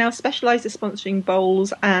out, so now Specialized is sponsoring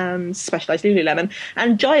Bowls and Specialized Lululemon,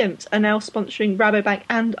 and Giant are now sponsoring Rabobank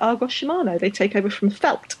and Argos Shimano. They take over from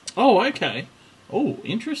Felt. Oh, okay. Oh,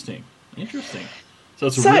 interesting. So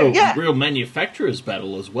it's a real manufacturer's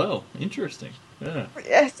battle as well. Interesting. Yeah.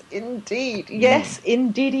 Yes, indeed. Yes,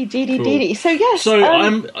 indeedy. So yes. So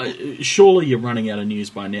I'm surely you're running out of news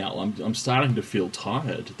by now. I'm starting to feel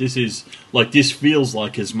tired. This feels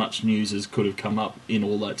like as much news as could have come up in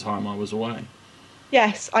all that time I was away.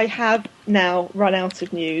 Yes, I have now run out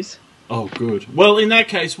of news. Oh, good. Well, in that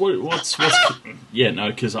case, what's yeah, no,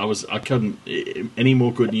 because I couldn't any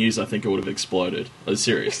more good news. I think I would have exploded.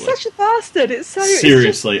 Seriously, you're such a bastard. It's so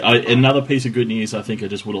seriously. Another piece of good news. I think I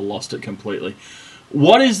just would have lost it completely.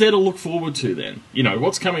 What is there to look forward to then?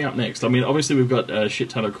 What's coming up next? I mean, obviously we've got a shit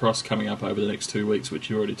ton of cross coming up over the next 2 weeks, which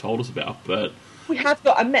you already told us about, but. We have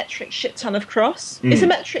got a metric shit ton of cross. Is a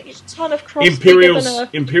metric ton of cross Imperial's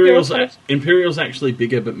actually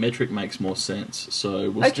bigger, but metric makes more sense. So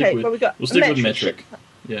we'll stick with metric.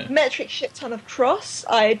 Yeah. Metric shit ton of cross.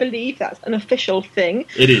 I believe that's an official thing.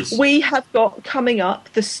 It is. We have got coming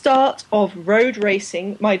up the start of road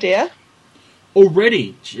racing, my dear.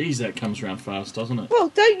 Already? Jeez, that comes around fast, doesn't it? Well,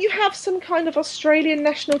 don't you have some kind of Australian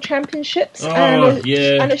national championships and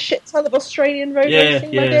a shit ton of Australian road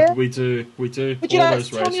racing, my dear? Yeah, we do. Would you like to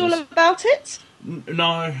tell me all about it?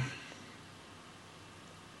 No.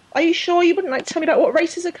 Are you sure you wouldn't like to tell me about what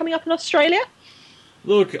races are coming up in Australia?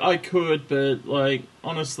 Look, I could, but like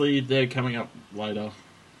honestly, they're coming up later.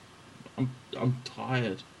 I'm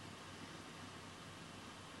tired.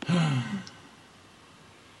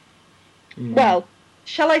 Well,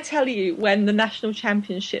 shall I tell you when the national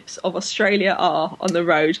championships of Australia are on the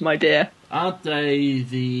road, my dear? Aren't they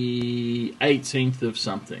the 18th of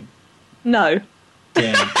something? No.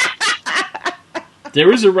 Damn.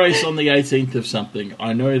 There is a race on the 18th of something.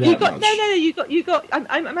 I know that much. No. You got.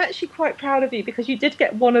 I'm actually quite proud of you because you did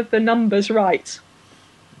get one of the numbers right.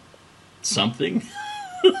 Something.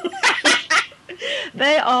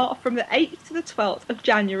 They are from the 8th to the 12th of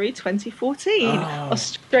January 2014.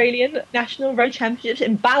 Australian National Road Championships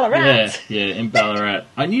in Ballarat. Yeah, in Ballarat.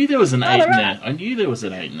 I knew there was an 8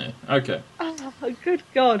 in there. Okay. Oh, good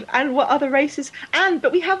God. And what other races?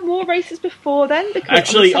 But we have more races before then. Because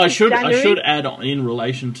actually, I should add on, in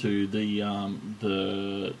relation to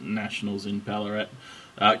the Nationals in Ballarat,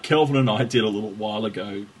 Kelvin and I did a little while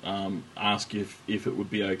ago ask if it would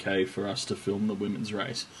be okay for us to film the women's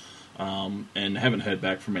race. And haven't heard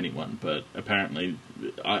back from anyone, but apparently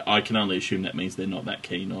I can only assume that means they're not that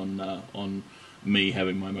keen on me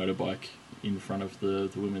having my motorbike in front of the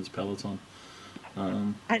women's peloton.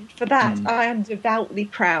 And for that, I am devoutly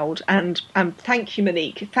proud, and thank you,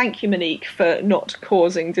 Monique. Thank you, Monique, for not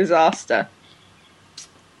causing disaster.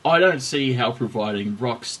 I don't see how providing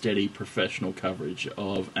rock-steady professional coverage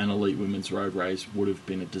of an elite women's road race would have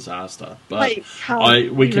been a disaster, but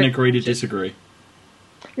we can agree to disagree.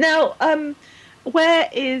 Now, where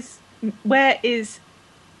is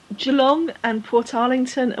Geelong and Port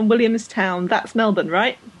Arlington and Williamstown? That's Melbourne,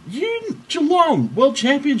 right? Geelong World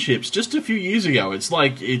Championships just a few years ago. It's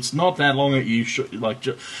like it's not that long that you should like.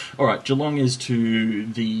 All right, Geelong is to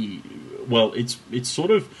the it's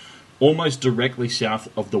sort of almost directly south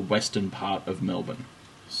of the western part of Melbourne.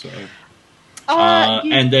 So,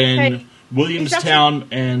 and then Williamstown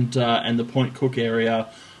and the Point Cook area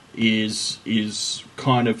is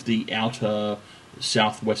kind of the outer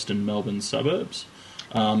southwestern Melbourne suburbs.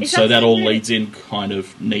 So that all leads in kind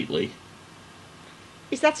of neatly.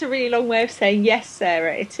 Is that a really long way of saying yes,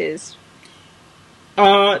 Sarah? It is.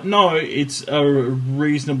 No, it's a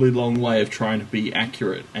reasonably long way of trying to be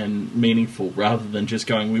accurate and meaningful, rather than just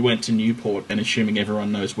going, we went to Newport and assuming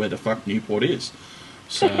everyone knows where the fuck Newport is.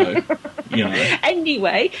 So, you know.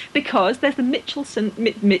 Anyway, because there's the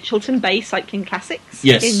Mitchelton Bay Cycling Classics.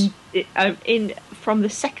 Yes. In from the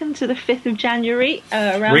 2nd to the 5th of January.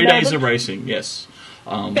 Around 3 days Melbourne. of racing, yes.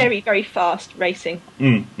 Very, very fast racing.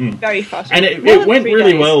 Very fast. And it went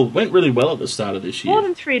really well. Went really well at the start of this year. More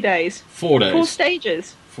than 3 days. 4 days. 4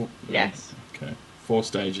 stages. Yes. Okay. 4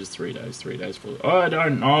 stages, 3 days. 3 days. 4. Oh, I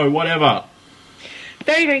don't know. Whatever.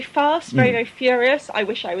 Very, very fast. Very, very furious. I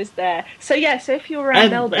wish I was there. So yeah. So if you're around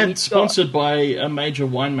Melbourne, and sponsored by a major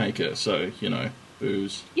winemaker, so you know,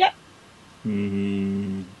 booze. Yep.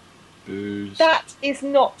 Booze. That is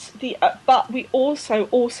not the. But we also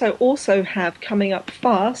have coming up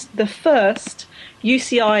fast the first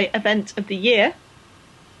UCI event of the year,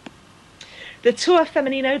 the Tour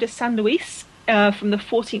Femenino de San Luis, from the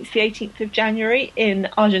 14th to the 18th of January in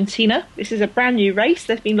Argentina. This is a brand new race.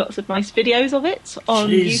 There's been lots of nice videos of it on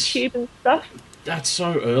YouTube and stuff. That's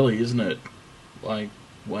so early, isn't it? Like,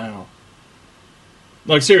 wow.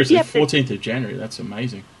 Like seriously, 14th of January. That's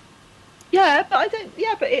amazing. Yeah, but I don't.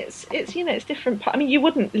 Yeah, but it's you know it's different. I mean, you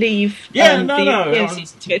wouldn't leave no.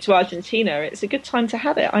 season to go to Argentina. It's a good time to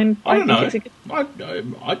have it. I don't know. I'd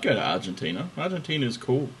go to Argentina. Argentina's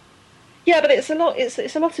cool. Yeah, but it's a lot.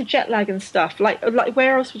 It's a lot of jet lag and stuff. Like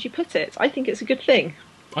where else would you put it? I think it's a good thing.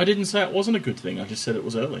 I didn't say it wasn't a good thing. I just said it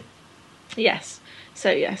was early. Yes. So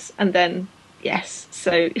yes, and then yes.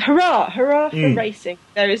 So hurrah for racing!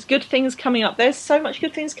 There is good things coming up. There's so much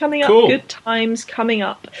good things coming up. Cool. Good times coming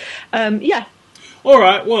up. Yeah. All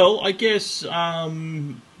right. Well, I guess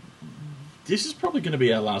this is probably going to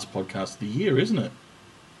be our last podcast of the year, isn't it?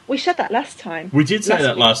 We said that last time. We did say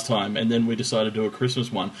that last time, and then we decided to do a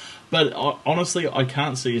Christmas one. But honestly, I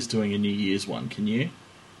can't see us doing a New Year's one. Can you?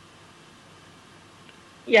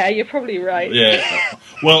 Yeah, you're probably right. Yeah.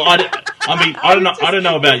 Well, I mean, I don't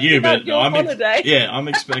know about you, but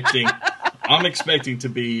I'm expecting to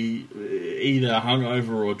be either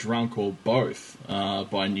hungover or drunk or both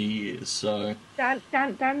by New Year's. So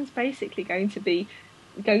Dan's basically going to be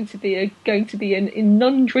in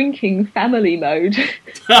non-drinking family mode,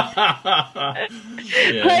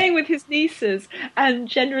 playing with his nieces and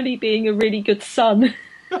generally being a really good son.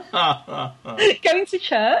 Going to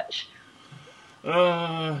church.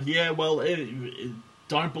 Yeah. Well,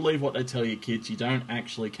 don't believe what they tell you, kids. You don't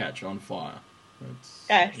actually catch on fire.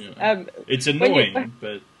 Yes. You know, it's annoying,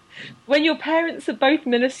 but When your parents are both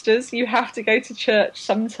ministers, you have to go to church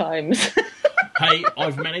sometimes. Hey,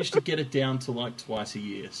 I've managed to get it down to like twice a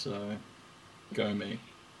year, so go me.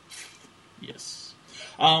 Yes.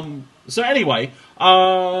 So anyway,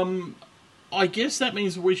 I guess that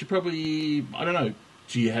means we should probably, I don't know,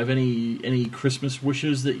 do you have any Christmas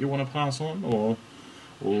wishes that you want to pass on, or...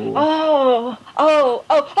 Oh,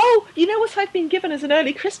 you know what I've been given as an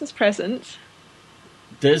early Christmas present?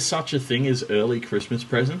 There's such a thing as early Christmas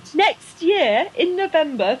presents? Next year, in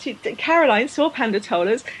November, Caroline Saw Panda told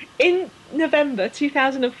us, in November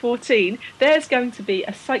 2014, there's going to be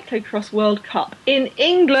a cyclocross World Cup in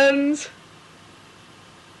England.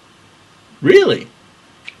 Really?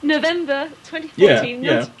 November 2014,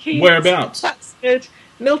 Yeah. Milton Keynes. Whereabouts? That's good.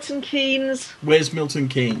 Milton Keynes. Where's Milton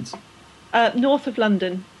Keynes? North of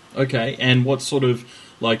London. Okay, and what sort of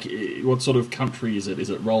country is it? Is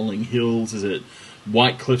it rolling hills? Is it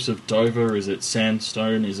White Cliffs of Dover? Is it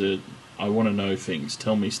sandstone? Is it... I want to know things.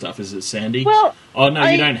 Tell me stuff. Is it sandy? Well... Oh, no,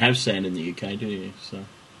 you don't have sand in the UK, do you? So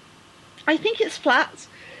I think it's flat,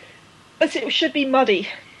 but it should be muddy.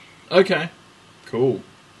 Okay, cool.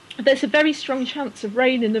 There's a very strong chance of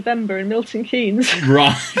rain in November in Milton Keynes.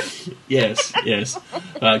 Right. yes.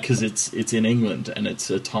 Because it's in England and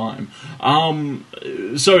it's a time.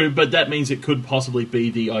 But that means it could possibly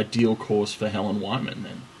be the ideal course for Helen Wyman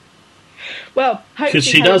then. Well, because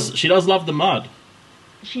she does love the mud.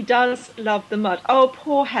 She does love the mud. Oh,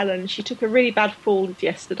 poor Helen. She took a really bad fall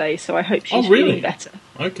yesterday, so I hope she's feeling better.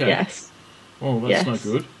 Okay. Yes. Well, that's not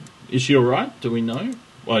good. Is she all right? Do we know?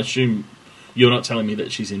 Well, I assume you're not telling me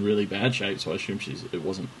that she's in really bad shape, so I assume it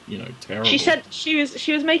wasn't, terrible. She said she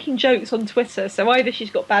was making jokes on Twitter, so either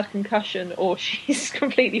she's got bad concussion or she's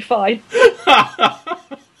completely fine.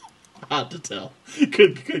 Hard to tell.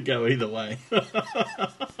 Could go either way.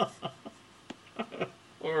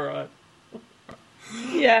 All right.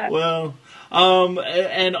 Yeah. Well,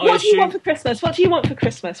 and what do you want for Christmas? What do you want for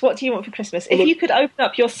Christmas? What do you want for Christmas? If you could open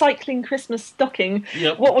up your cycling Christmas stocking,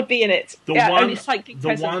 what would be in it? Only cycling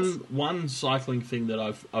presents. One cycling thing that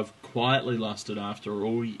I've quietly lusted after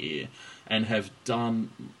all year and have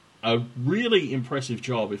done a really impressive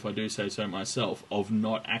job, if I do say so myself, of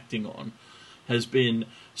not acting on, has been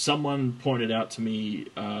someone pointed out to me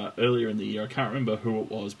earlier in the year. I can't remember who it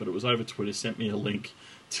was, but it was over Twitter. Sent me a link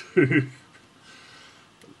to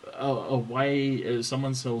a way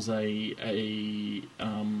someone sells a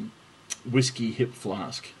whiskey hip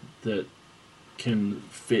flask that can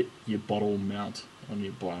fit your bottle mount on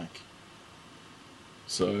your bike.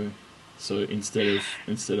 So instead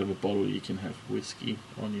of a bottle, you can have whiskey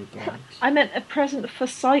on your bike. I meant a present for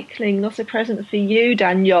cycling, not a present for you,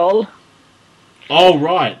 Daniel. Oh,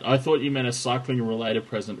 right. I thought you meant a cycling-related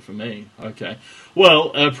present for me. Okay.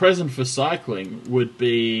 Well, a present for cycling would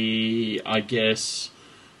be, I guess,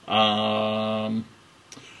 for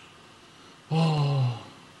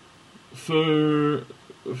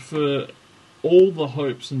all the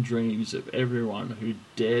hopes and dreams of everyone who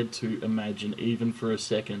dared to imagine, even for a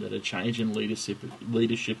second, that a change in leadership at the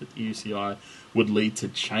UCI would lead to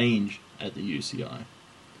change at the UCI,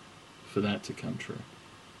 for that to come true.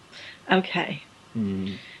 Okay.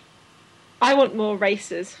 I want more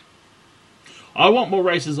races. I want more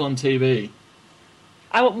races on TV.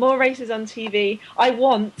 I want more races on TV. I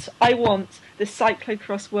want the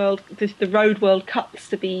cyclocross the road World Cups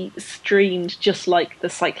to be streamed just like the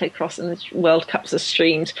cyclocross and the World Cups are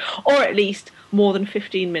streamed, or at least more than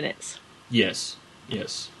 15 minutes. Yes,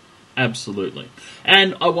 absolutely.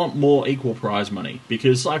 And I want more equal prize money,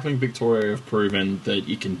 because Cycling Victoria have proven that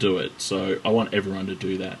you can do it. So I want everyone to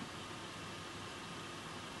do that.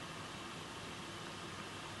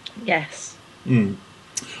 Yes.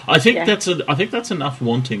 I think that's enough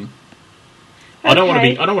wanting. Okay. I don't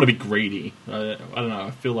want to be greedy. I don't know.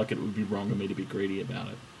 I feel like it would be wrong of me to be greedy about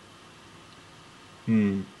it.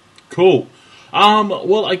 Cool.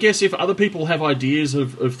 Well, I guess if other people have ideas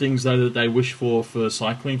of things that they wish for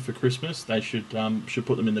cycling for Christmas, they should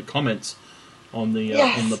put them in the comments on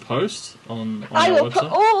the post on I our will website.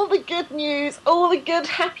 Put all the good news, all the good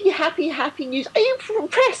happy news. Are you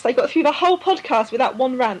impressed? I got through the whole podcast without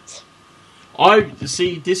one rant. I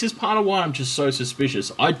see. This is part of why I'm just so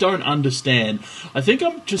suspicious. I don't understand. I think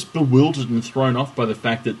I'm just bewildered and thrown off by the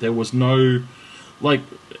fact that there was no,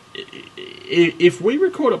 if we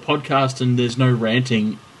record a podcast and there's no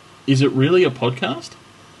ranting, is it really a podcast?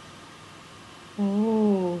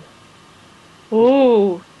 Ooh.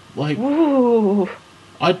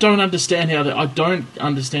 I don't understand how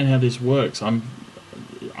this works.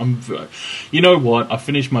 You know what? I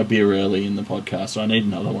finished my beer early in the podcast, so I need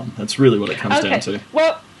another one. That's really what it comes down to.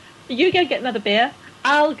 Well, you go get another beer.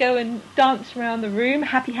 I'll go and dance around the room.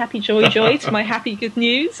 Happy, happy, joy, joy to my happy good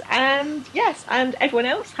news. And yes, and everyone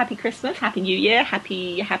else, happy Christmas, happy New Year,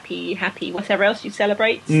 happy, happy, happy, whatever else you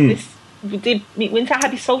celebrate this winter,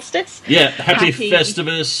 happy solstice. Yeah, happy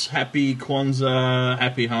Festivus, happy Kwanzaa,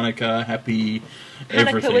 happy Hanukkah, happy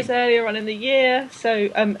everything. Hanukkah was earlier on in the year, so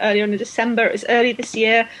earlier on in December. It was early this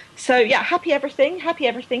year. So yeah, happy everything, happy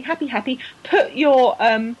everything, happy, happy. Put your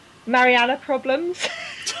Mariana problems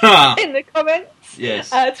in the comments.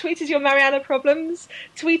 Yes. Tweet us your Mariana problems.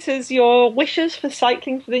 Tweet us your wishes for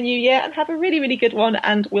cycling for the new year, and have a really, really good one.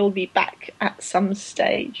 And we'll be back at some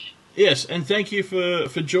stage. Yes, and thank you for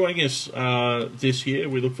joining us this year.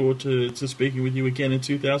 We look forward to speaking with you again in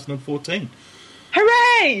 2014.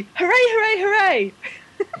 Hooray! Hooray! Hooray! Hooray!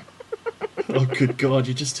 Oh, good God,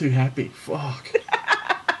 you're just too happy. Fuck.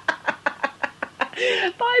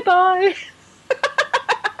 Bye-bye.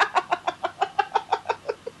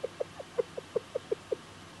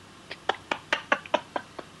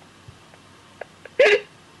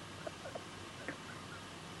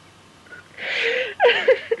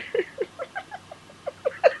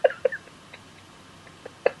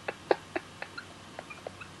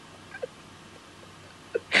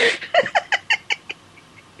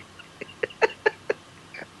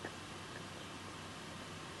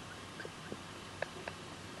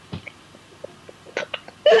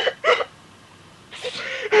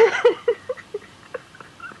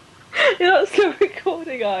 You're not still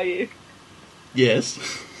recording, are you? Yes.